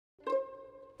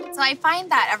So I find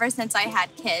that ever since I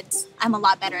had kids, I'm a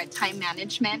lot better at time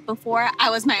management. Before, I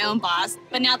was my own boss,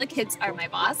 but now the kids are my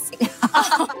boss.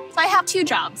 So I have 2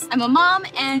 jobs. I'm a mom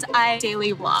and I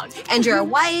daily vlog. And you're a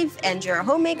wife and you're a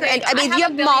homemaker. And I mean, you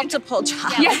have multiple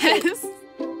jobs. Yes.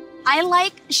 I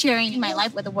like sharing my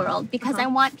life with the world because I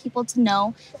want people to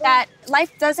know that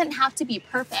life doesn't have to be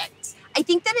perfect. I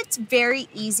think that it's very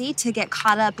easy to get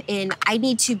caught up in, I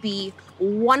need to be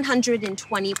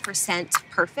 120%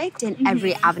 perfect in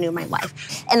every avenue of my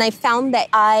life. And I found that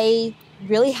I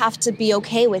really have to be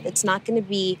okay with it's not going to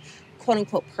be quote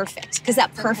unquote perfect, because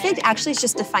that perfect actually is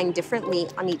just defined differently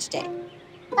on each day.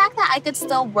 The fact that I could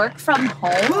still work from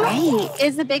home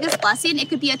is the biggest blessing. It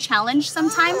could be a challenge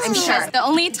sometimes. I'm sure. The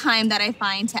only time that I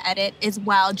find to edit is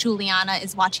while Juliana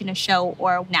is watching a show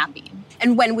or napping.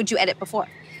 And when would you edit before?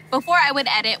 Before, I would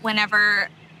edit whenever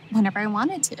I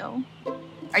wanted to.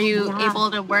 Are you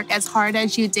able to work as hard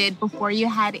as you did before you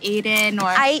had Aiden? Or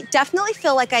I definitely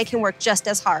feel like I can work just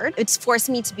as hard. It's forced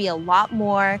me to be a lot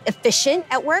more efficient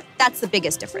at work. That's the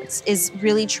biggest difference, is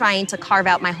really trying to carve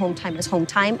out my home time as home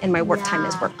time and my work time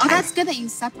as work time. Oh, that's good that you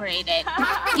separate it.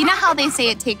 You know how they say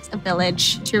it takes a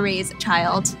village to raise a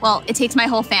child? Well, it takes my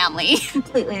whole family.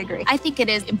 Completely agree. I think it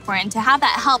is important to have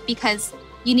that help because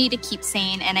you need to keep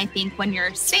sane. And I think when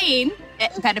you're sane,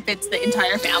 it benefits the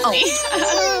entire family.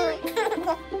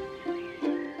 Oh.